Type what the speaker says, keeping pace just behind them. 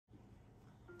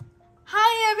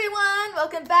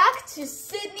welcome back to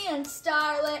Sydney and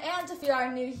Starlet, and if you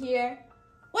are new here,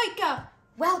 wake up!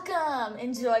 Welcome!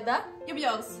 Enjoy the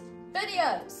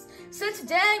videos. So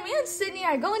today, me and Sydney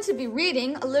are going to be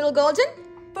reading a little golden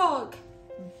book.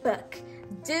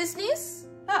 Disney's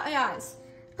Yes.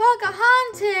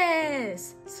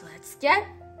 Pocahontas. So let's get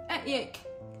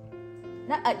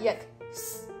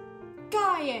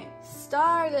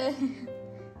started.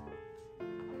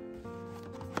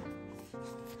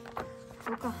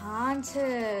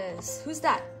 Pocahontas. Who's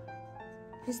that?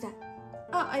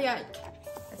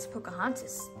 That's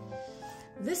Pocahontas.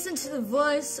 Listen to the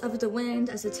voice of the wind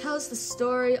as it tells the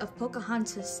story of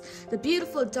Pocahontas, the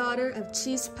beautiful daughter of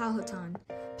Chief Powhatan.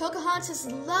 Pocahontas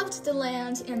loved the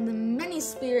land and the many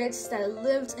spirits that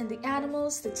lived in the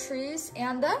animals, the trees,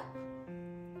 and the...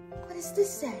 What does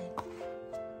this say?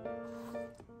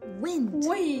 Wind.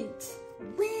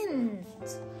 Wind.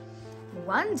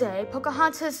 One day,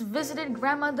 Pocahontas visited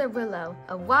Grandmother Willow,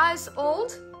 a wise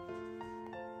old...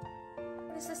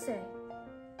 What does this say?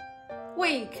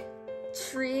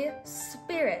 Tree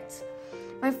spirit.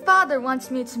 My father wants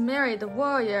me to marry the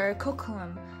warrior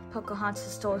Cocoam,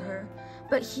 Pocahontas told her,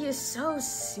 but he is so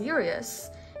serious.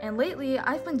 And lately,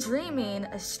 I've been dreaming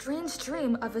a strange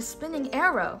dream of a spinning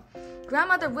arrow.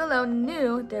 Grandmother Willow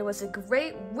knew there was a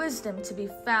great wisdom to be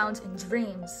found in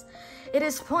dreams. It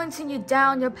is pointing you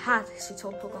down your path, she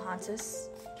told Pocahontas.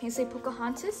 Can you say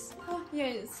Pocahontas?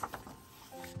 Yes.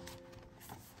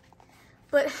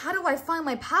 But how do I find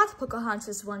my path,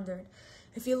 Pocahontas wondered.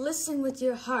 If you listen with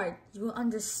your heart, you will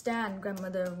understand,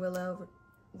 Grandmother Willow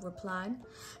replied.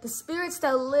 The spirits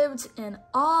that lived in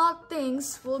all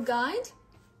things will guide.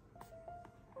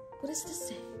 What does this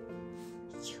say?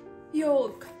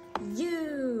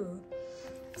 You.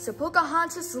 So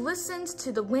Pocahontas listened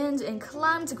to the wind and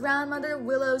climbed Grandmother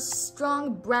Willow's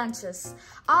strong branches.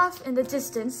 Off in the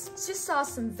distance, she saw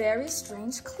some very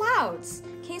strange clouds.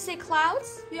 Can you say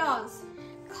clouds? Yes.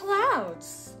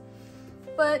 Clouds.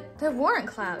 But there weren't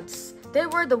clouds. They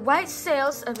were the white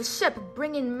sails of a ship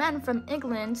bringing men from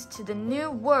England to the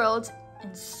New World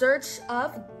in search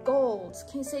of gold.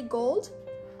 Can you say gold?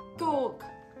 Gold.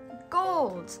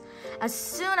 As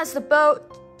soon as the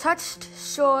boat touched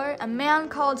shore, a man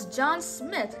called John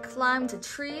Smith climbed a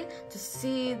tree to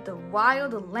see the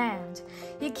wild land.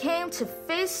 He came to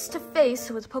face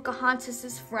with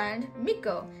Pocahontas' friend,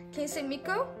 Miko. Can you say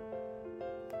Miko?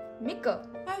 Miko.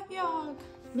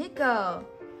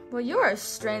 Well, you're a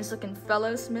strange-looking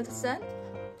fellow, Smith said.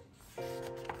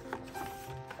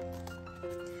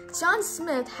 John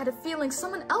Smith had a feeling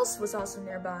someone else was also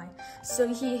nearby, so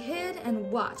he hid and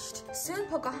watched. Soon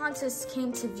Pocahontas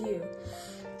came to view.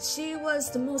 She was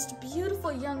the most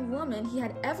beautiful young woman he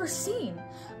had ever seen.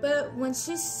 But when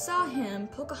she saw him,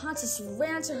 Pocahontas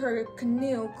ran to her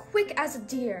canoe quick as a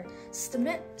deer.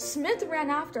 Smith ran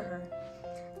after her.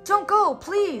 Don't go,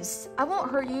 please. I won't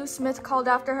hurt you, Smith called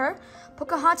after her.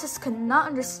 Pocahontas could not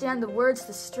understand the words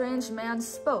the strange man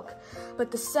spoke, but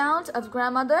the sound of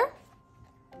Grandmother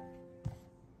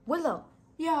Willow.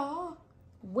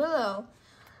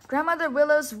 Grandmother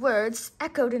Willow's words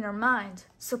echoed in her mind,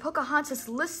 so Pocahontas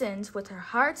listened with her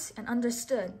heart and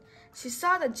understood. She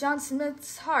saw that John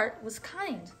Smith's heart was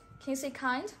kind. Can you say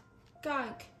kind?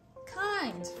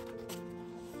 Kind.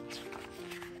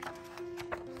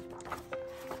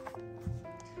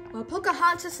 Well,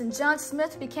 Pocahontas and John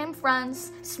Smith became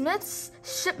friends. Smith's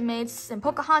shipmates and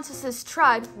Pocahontas'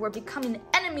 tribe were becoming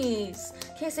enemies.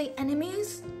 Can you say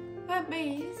enemies?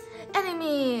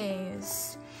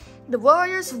 Enemies. The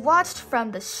warriors watched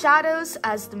from the shadows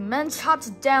as the men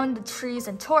chopped down the trees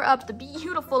and tore up the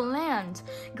beautiful land.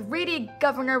 Greedy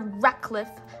Governor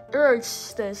Ratcliffe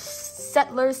urged the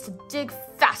settlers to dig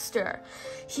faster.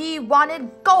 He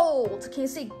wanted gold. Can you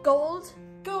say gold?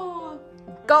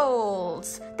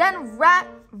 Gold. Then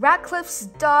Ratcliffe's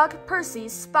dog Percy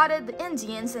spotted the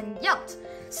Indians and yelped,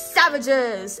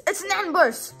 "Savages! It's an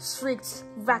ambush!" shrieked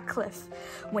Ratcliffe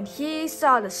when he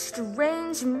saw the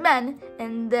strange men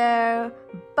in their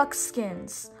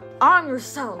buckskins. "Arm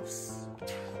yourselves!"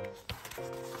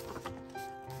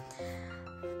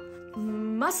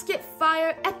 Musket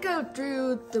fire echoed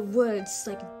through the woods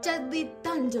like deadly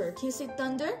thunder. Can you say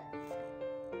thunder?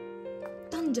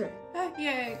 Thunder.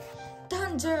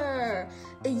 Thunder!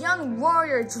 A young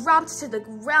warrior dropped to the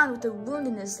ground with a wound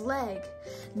in his leg.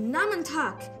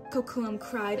 "Namantak!" Cocoam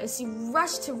cried as he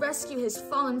rushed to rescue his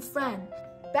fallen friend.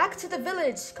 "Back to the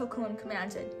village," Cocoam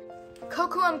commanded.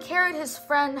 Cocoam carried his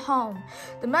friend home.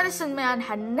 The medicine man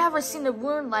had never seen a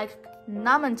wound like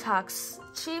Namantak's.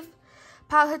 Chief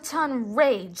Powhatan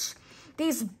raged.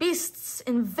 "These beasts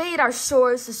invade our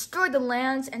shores, destroy the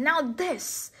land, and now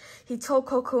this!" He told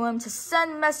Kocoum to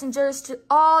send messengers to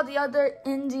all the other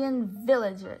Indian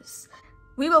villages.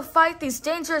 "We will fight these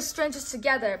dangerous strangers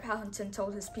together," Powhatan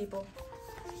told his people.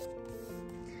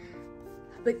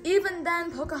 But even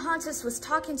then, Pocahontas was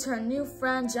talking to her new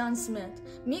friend, John Smith.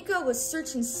 Meeko was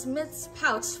searching Smith's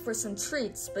pouch for some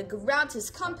treats, but grabbed his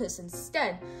compass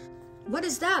instead. "What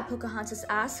is that?" Pocahontas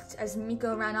asked as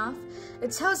Meeko ran off.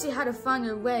 "It tells you how to find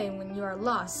your way when you are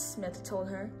lost," Smith told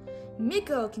her.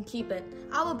 "Meeko can keep it.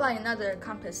 I will buy another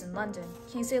compass in London."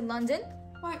 Can you say London?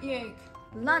 What yig?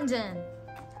 London.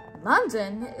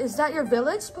 "London? Is that your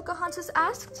village?" Pocahontas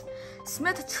asked.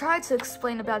 Smith tried to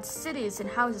explain about cities and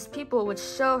how his people will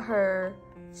show hers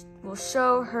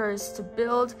to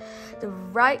build the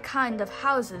right kind of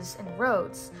houses and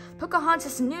roads.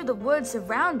 Pocahontas knew the woods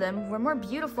around them were more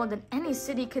beautiful than any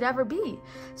city could ever be.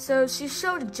 So she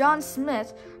showed John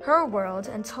Smith her world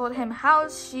and told him how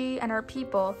she and her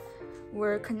people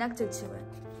were connected to it.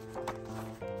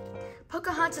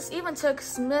 Pocahontas even took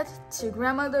Smith to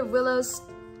Grandmother Willow's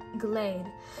glade.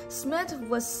 Smith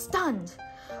was stunned.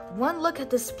 "One look at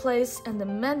this place and the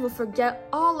men will forget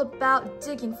all about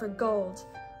digging for gold."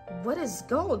 "What is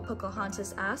gold?"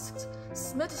 Pocahontas asked.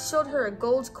 Smith showed her a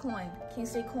gold coin. Can you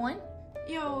say coin?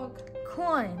 Yog.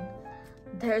 Coin.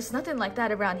 "There's nothing like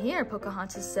that around here,"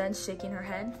 Pocahontas said, shaking her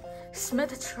head.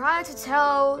 Smith tried to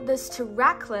tell this to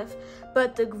Ratcliffe,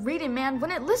 but the greedy man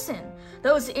wouldn't listen.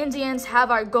 "Those Indians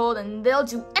have our gold and they'll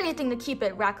do anything to keep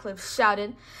it," Ratcliffe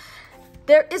shouted.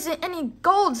 "There isn't any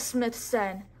gold," Smith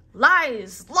said.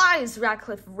 "Lies! Lies!"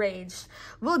 Ratcliffe raged.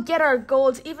 "We'll get our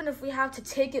gold even if we have to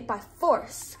take it by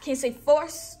force." Can you say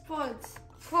force? Force.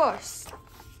 Force.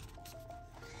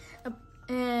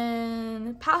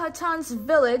 In Powhatan's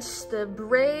village, the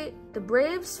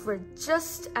braves were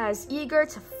just as eager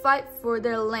to fight for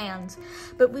their land.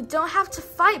 "But we don't have to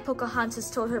fight,"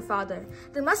 Pocahontas told her father.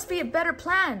 "There must be a better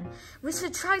plan. We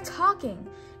should try talking."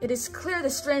 "It is clear the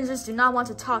strangers do not want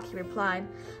to talk," he replied.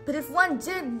 "But if one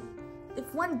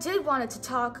did want to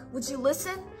talk, would you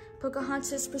listen?"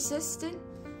 Pocahontas persisted.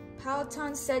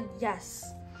 Powhatan said yes.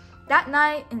 That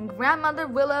night, in Grandmother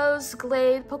Willow's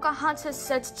glade, Pocahontas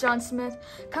said to John Smith,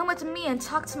 "Come with me and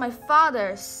talk to my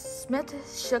father." Smith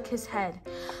shook his head.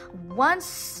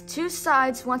 "Once two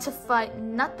sides want to fight,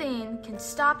 nothing can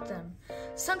stop them.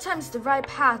 Sometimes the right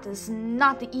path is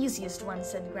not the easiest one,"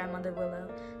 said Grandmother Willow.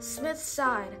 Smith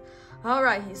sighed. "All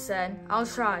right," he said, "I'll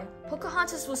try."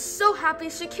 Pocahontas was so happy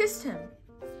she kissed him.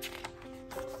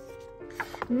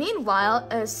 Meanwhile,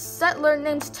 a settler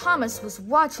named Thomas was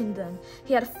watching them.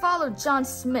 He had followed John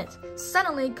Smith.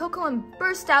 Suddenly, Kocoum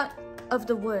burst out of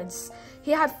the woods.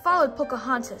 He had followed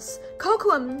Pocahontas.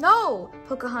 "Kocoum, no!"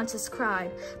 Pocahontas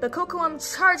cried. But Kocoum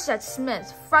charged at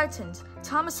Smith, frightened.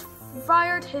 Thomas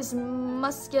fired his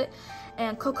musket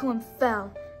and Kocoum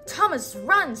fell. "Thomas,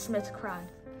 run!" Smith cried.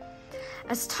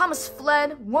 As Thomas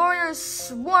fled, warriors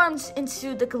swarmed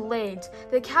into the glade.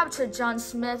 They captured John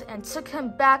Smith and took him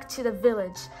back to the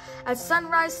village. "At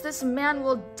sunrise, this man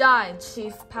will die,"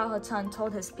 Chief Powhatan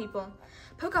told his people.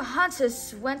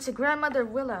 Pocahontas went to Grandmother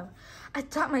Willow. "I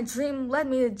thought my dream led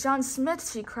me to John Smith,"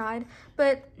 she cried,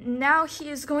 "but now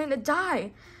he is going to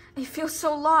die. I feel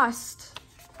so lost."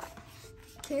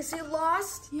 Can you say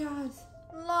lost? Yes.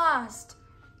 Lost.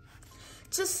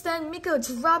 Just then, Meeko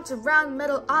dropped a round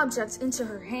metal object into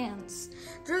her hands.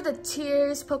 Through the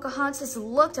tears, Pocahontas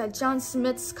looked at John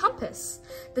Smith's compass.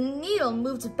 The needle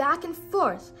moved back and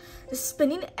forth. "The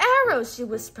spinning arrow," she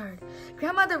whispered.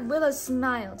 Grandmother Willow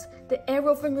smiled. "The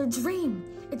arrow from your dream.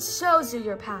 It shows you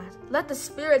your path. Let the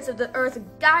spirits of the earth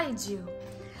guide you."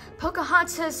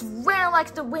 Pocahontas ran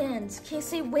like the wind. Can you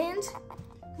say wind?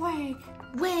 Wake.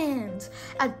 Wind.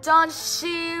 At dawn,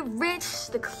 she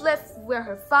reached the cliff where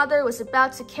her father was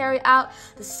about to carry out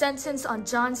the sentence on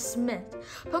John Smith.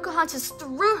 Pocahontas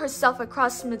threw herself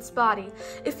across Smith's body.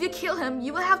 "If you kill him,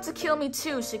 you will have to kill me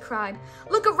too," she cried.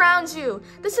 "Look around you.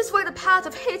 This is where the path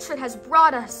of hatred has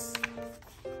brought us."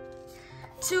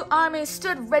 Two armies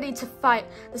stood ready to fight.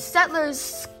 The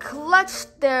settlers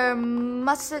clutched their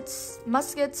muskets.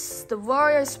 The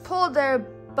warriors pulled their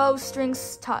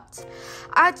bowstrings taut.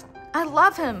 I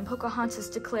love him," Pocahontas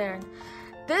declared.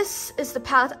 "This is the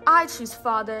path I choose,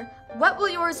 father. What will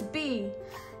yours be?"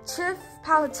 Chief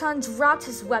Powhatan dropped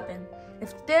his weapon.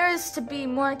 "If there is to be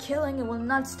more killing, it will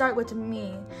not start with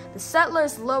me." The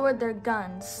settlers lowered their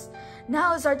guns.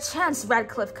 "Now is our chance,"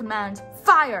 Ratcliffe commanded.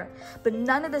 "Fire!" But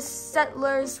none of the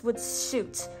settlers would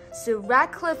shoot. So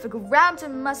Ratcliffe grabbed a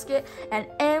musket and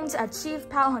aimed at Chief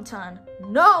Powhatan.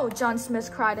 "No!" John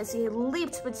Smith cried as he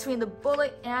leaped between the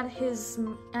bullet and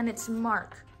its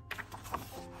mark.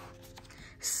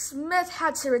 Smith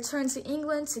had to return to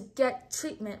England to get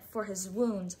treatment for his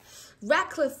wound.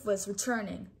 Ratcliffe was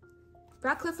returning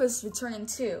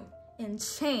too, in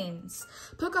chains.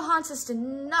 Pocahontas did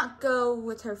not go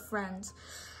with her friend.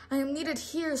 "I am needed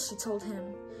here," she told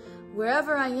him.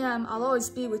 "Wherever I am, I'll always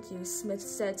be with you," Smith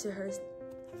said to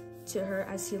her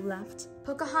as he left.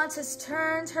 Pocahontas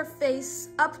turned her face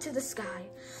up to the sky.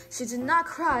 She did not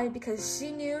cry because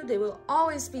she knew they will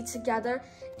always be together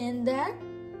in their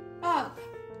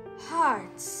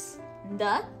hearts.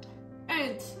 The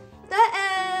And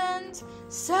end.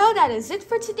 So that is it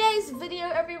for today's video,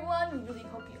 everyone. We really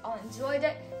hope you all enjoyed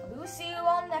it. We will see you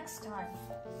all next time.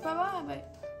 bye-bye.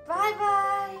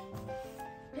 Bye-bye.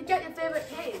 Pick out your favorite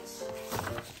page.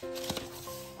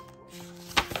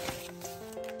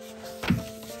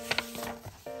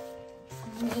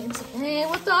 Need to play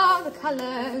with all the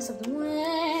colors of the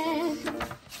wind.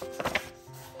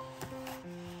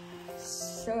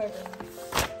 Sure.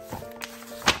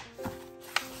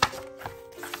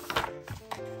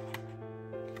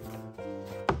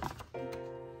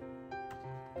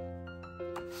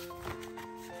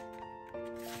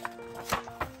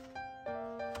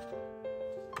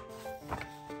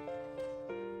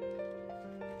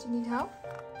 Do you need help?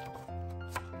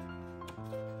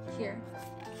 Here.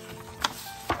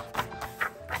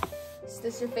 Is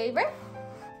this your favorite?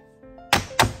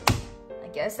 I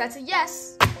guess that's a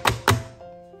yes.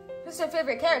 Who's your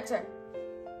favorite character?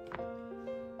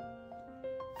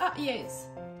 Yes.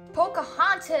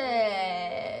 Pocahontas.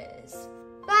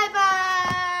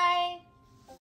 Bye-bye.